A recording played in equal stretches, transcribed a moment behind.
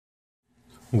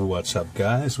What's up,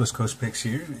 guys? West Coast Picks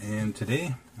here, and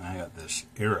today I got this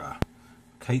ERA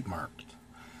Kitemarked.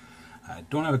 I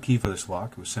don't have a key for this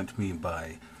lock. It was sent to me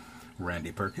by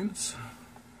Randy Perkins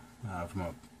from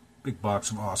a big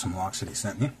box of awesome locks that he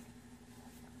sent me.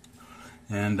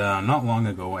 And not long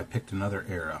ago I picked another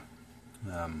ERA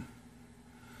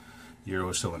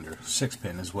Euro cylinder,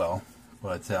 6-pin as well,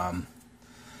 but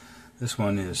this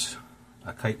one is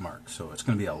a Kitemark, so it's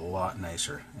going to be a lot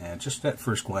nicer. And just at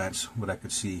first glance, what I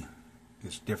could see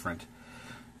is different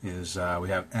is we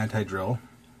have anti-drill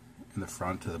in the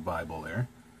front of the Bible there.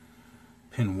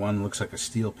 Pin 1 looks like a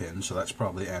steel pin, so that's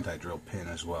probably anti-drill pin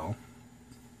as well.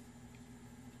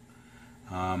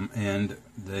 And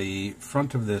the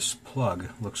front of this plug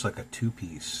looks like a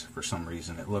two-piece for some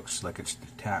reason. It looks like it's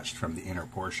detached from the inner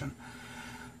portion.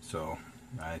 So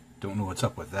I don't know what's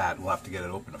up with that. We'll have to get it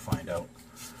open to find out.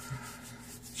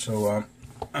 So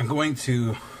I'm going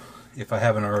to, if I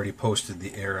haven't already posted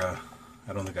the ERA,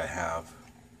 I don't think I have,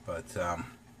 but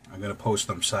I'm going to post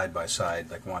them side by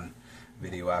side, like one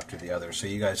video after the other, so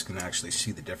you guys can actually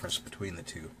see the difference between the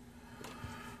two.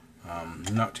 I'm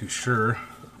not too sure,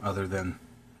 other than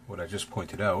what I just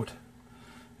pointed out,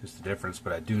 is the difference,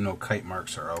 but I do know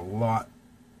Kitemarks are a lot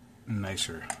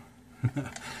nicer,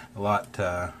 a lot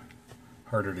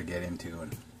harder to get into,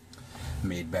 and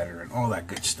made better and all that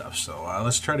good stuff. So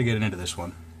let's try to get into this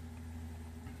one,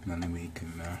 and then we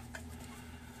can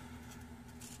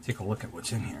take a look at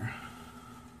what's in here.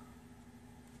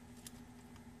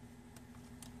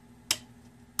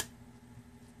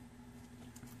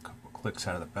 A couple clicks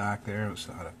out of the back there. It was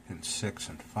out of pin 6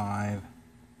 and 5.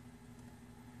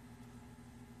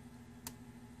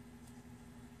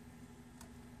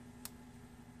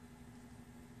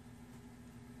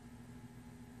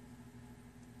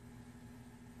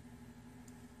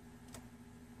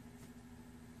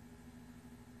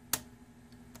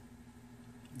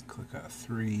 Click out of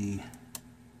 3.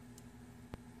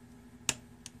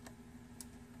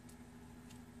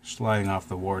 Sliding off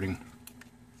the warding,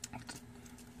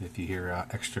 if you hear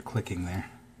extra clicking there.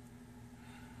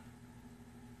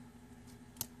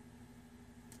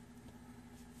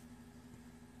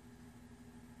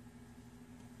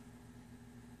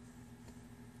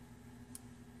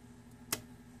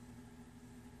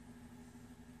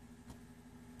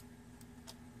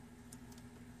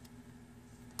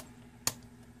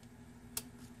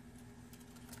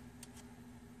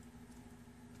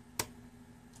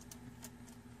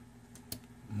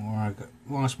 I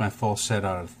lost my full set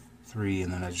out of 3,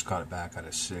 and then I just got it back out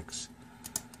of 6.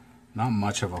 Not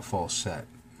much of a full set.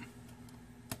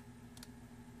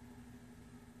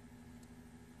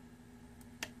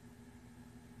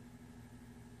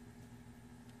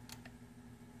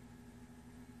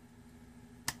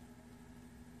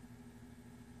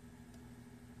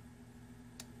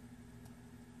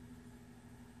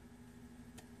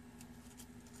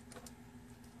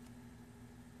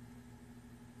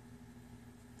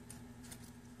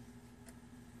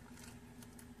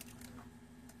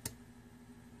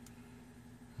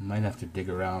 Might have to dig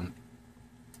around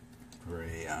for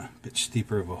a bit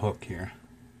steeper of a hook here.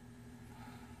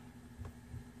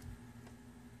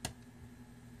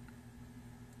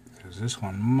 Because this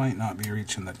one might not be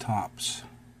reaching the tops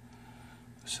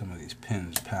of some of these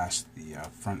pins past the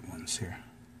front ones here.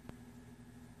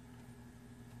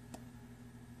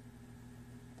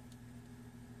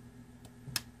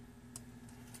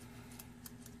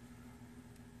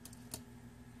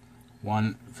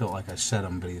 One felt like I set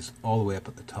him, but he's all the way up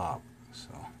at the top. So,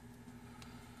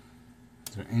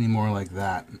 is there any more like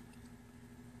that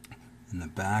in the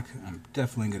back? I'm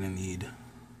definitely going to need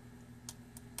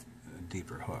a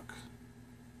deeper hook.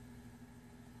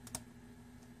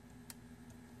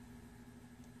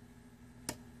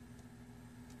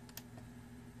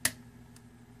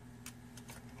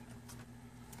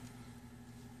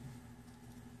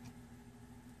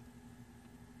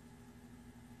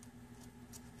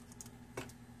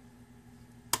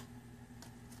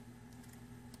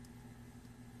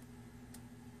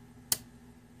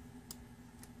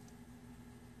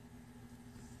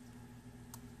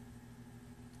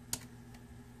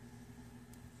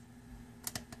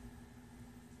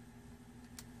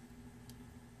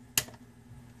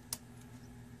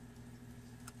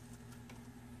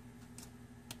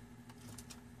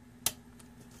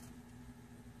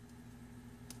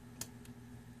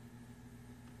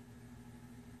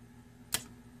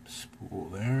 Spool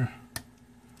there.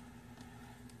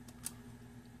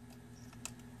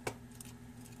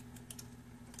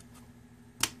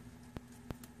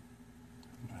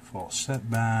 My full set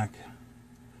back.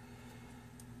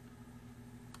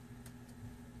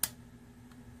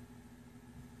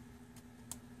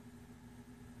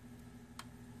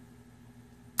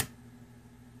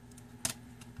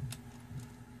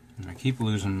 And I keep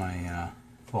losing my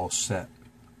false set,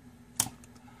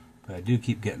 but I do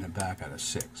keep getting it back out of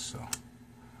 6, so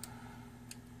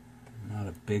not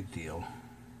a big deal.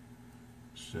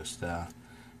 It's just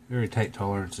very tight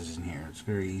tolerances in here. It's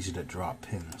very easy to drop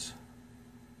pins.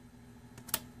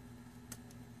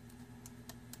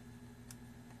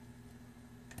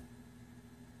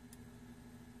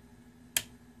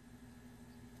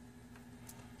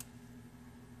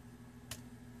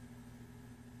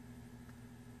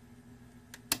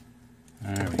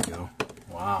 There we go.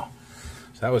 Wow.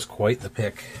 So that was quite the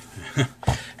pick.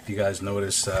 If you guys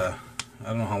notice, I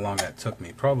don't know how long that took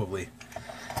me. Probably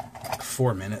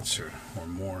 4 minutes or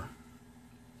more.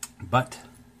 But,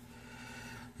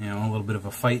 you know, a little bit of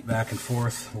a fight back and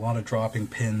forth. A lot of dropping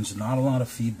pins. Not a lot of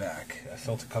feedback. I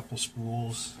felt a couple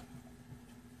spools.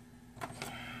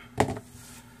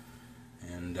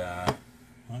 And that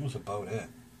was about it.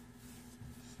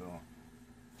 So,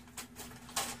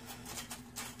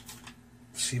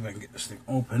 see if I can get this thing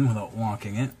open without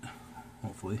locking it,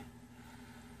 hopefully.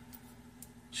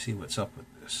 See what's up with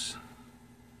this.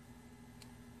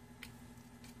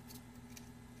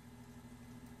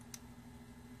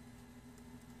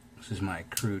 This is my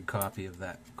crude copy of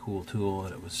that cool tool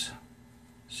that it was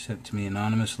sent to me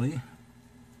anonymously.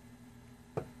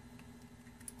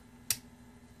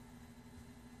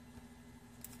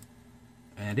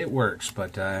 And it works,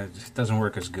 but it doesn't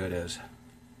work as good as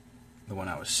the one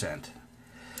I was sent.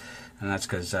 And that's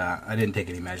because I didn't take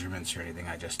any measurements or anything.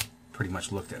 I just pretty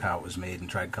much looked at how it was made and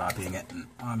tried copying it. And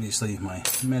obviously my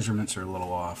measurements are a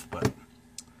little off, but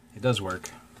it does work.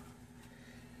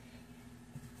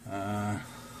 There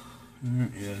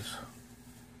is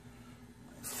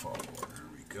my follower. There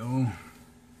we go.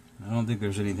 I don't think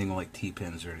there's anything like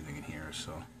T-pins or anything in here,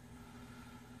 so.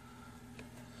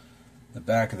 The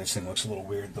back of this thing looks a little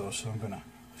weird though, so I'm going to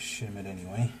shim it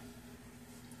anyway.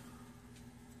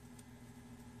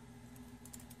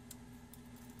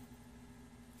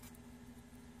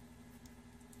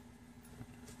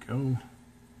 Go.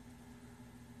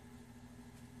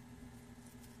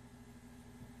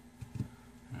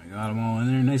 I got them all in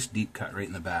there. Nice deep cut right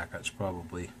in the back. That's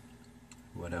probably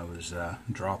what I was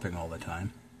dropping all the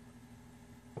time.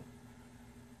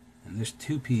 And this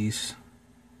two-piece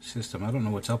system, I don't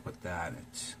know what's up with that.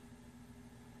 It's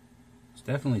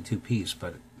definitely two-piece,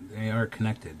 but they are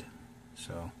connected,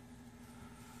 so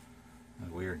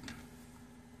that's weird.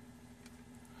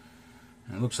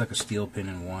 And it looks like a steel pin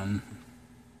in one.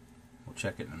 We'll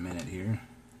check it in a minute here.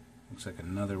 Looks like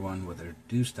another one with a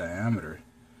reduced diameter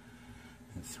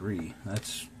in 3.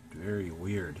 That's very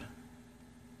weird.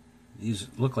 These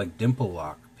look like dimple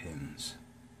lock pins.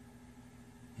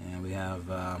 And we have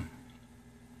the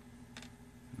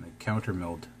counter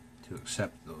milled to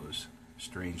accept those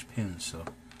strange pins, so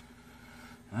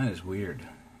that is weird.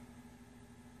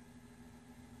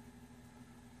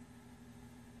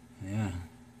 Yeah.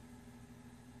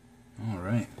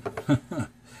 Alright.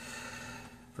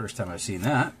 First time I've seen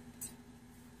that.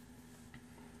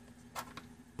 Let's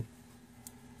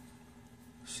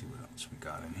see what else we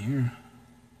got in here.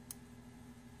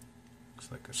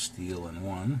 Looks like a steel in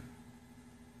one.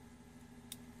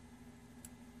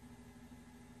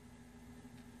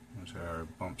 Those are our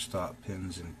bump stop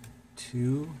pins in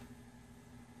 2.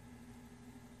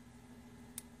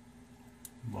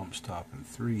 Bump stop in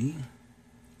 3.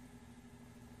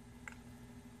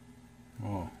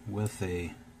 Oh, with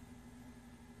a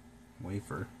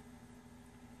wafer.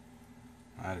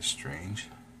 That is strange.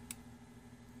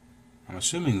 I'm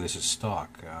assuming this is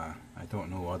stock. I don't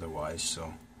know otherwise,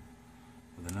 so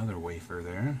with another wafer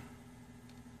there.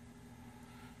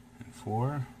 And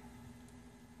 4.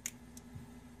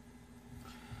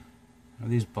 Are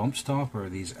these bump stop or are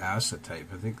these acid type?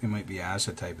 I think they might be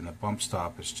acid type, and the bump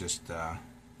stop is just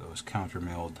those counter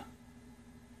milled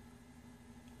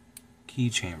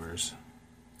key chambers.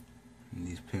 And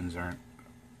these pins aren't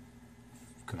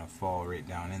gonna fall right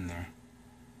down in there.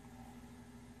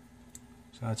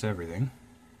 So that's everything.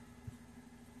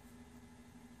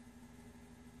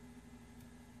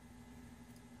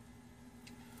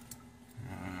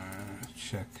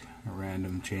 Check a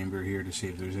random chamber here to see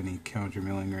if there's any counter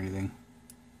milling or anything.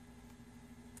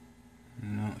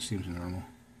 No, it seems normal.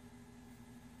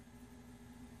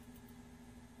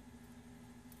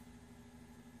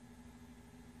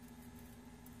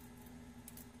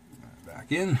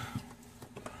 Back in.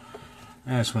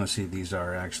 I just want to see if these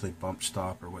are actually bump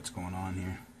stop or what's going on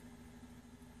here.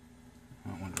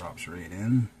 That one drops right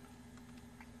in.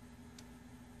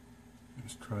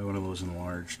 Let's try one of those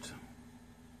enlarged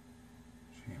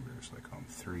chambers, like on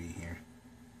 3 here.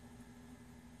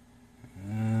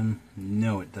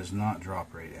 No, it does not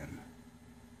drop right in.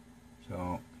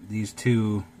 So these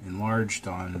two enlarged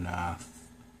on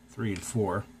 3 and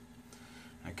 4,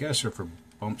 I guess are for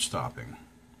bump stopping.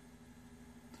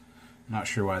 Not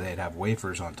sure why they'd have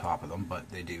wafers on top of them, but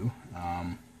they do.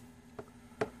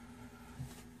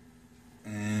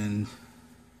 And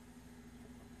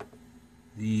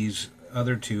these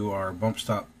other two are bump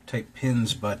stop type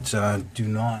pins, but do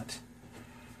not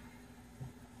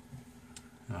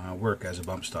work as a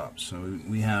bump stop. So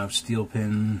we have steel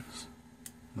pins.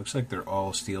 Looks like they're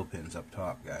all steel pins up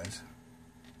top, guys.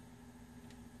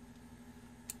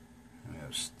 We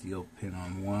have steel pin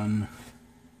on one.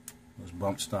 Those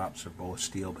bump stops are both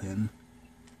steel pin.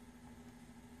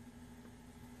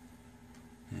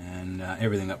 And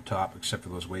everything up top except for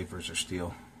those wafers are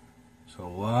steel. So a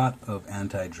lot of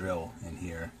anti-drill in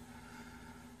here.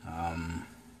 I'm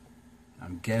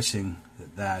guessing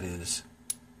that is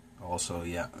also,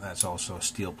 yeah, that's also a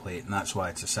steel plate, and that's why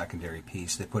it's a secondary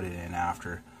piece. They put it in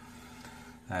after.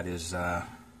 That is,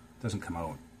 doesn't come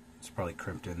out. It's probably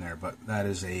crimped in there, but that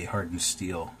is a hardened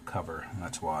steel cover, and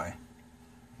that's why.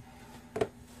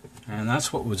 And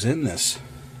that's what was in this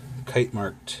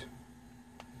Kitemarked,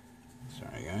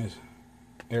 sorry guys,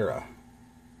 ERA.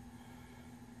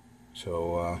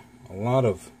 So a lot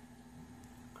of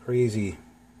crazy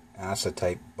ASA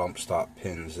type bump stop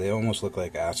pins. They almost look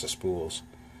like ASA spools.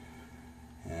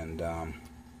 And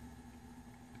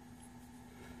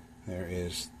there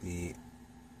is the,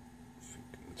 if you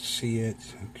can see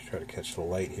it, I'll try to catch the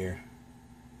light here.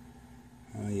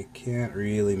 You can't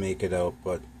really make it out,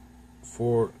 but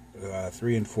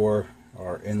 3 and 4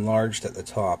 are enlarged at the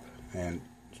top, and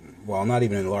well, not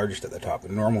even enlarged at the top, the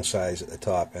normal size at the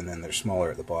top, and then they're smaller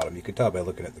at the bottom. You can tell by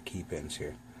looking at the key pins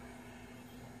here.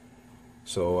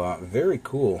 So very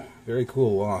cool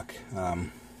lock.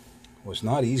 Was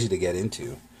not easy to get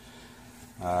into.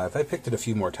 If I picked it a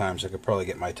few more times, I could probably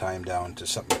get my time down to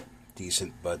something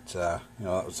decent, but you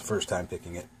know, that was the first time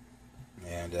picking it.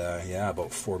 And yeah,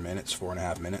 about 4 minutes,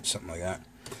 4.5 minutes, something like that.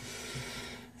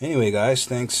 Anyway, guys,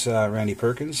 thanks Randy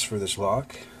Perkins for this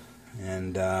lock,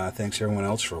 and thanks everyone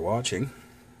else for watching.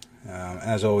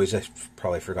 As always, I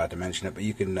probably forgot to mention it, but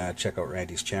you can check out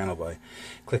Randy's channel by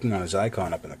clicking on his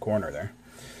icon up in the corner there.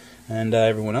 And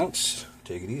everyone else,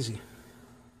 take it easy.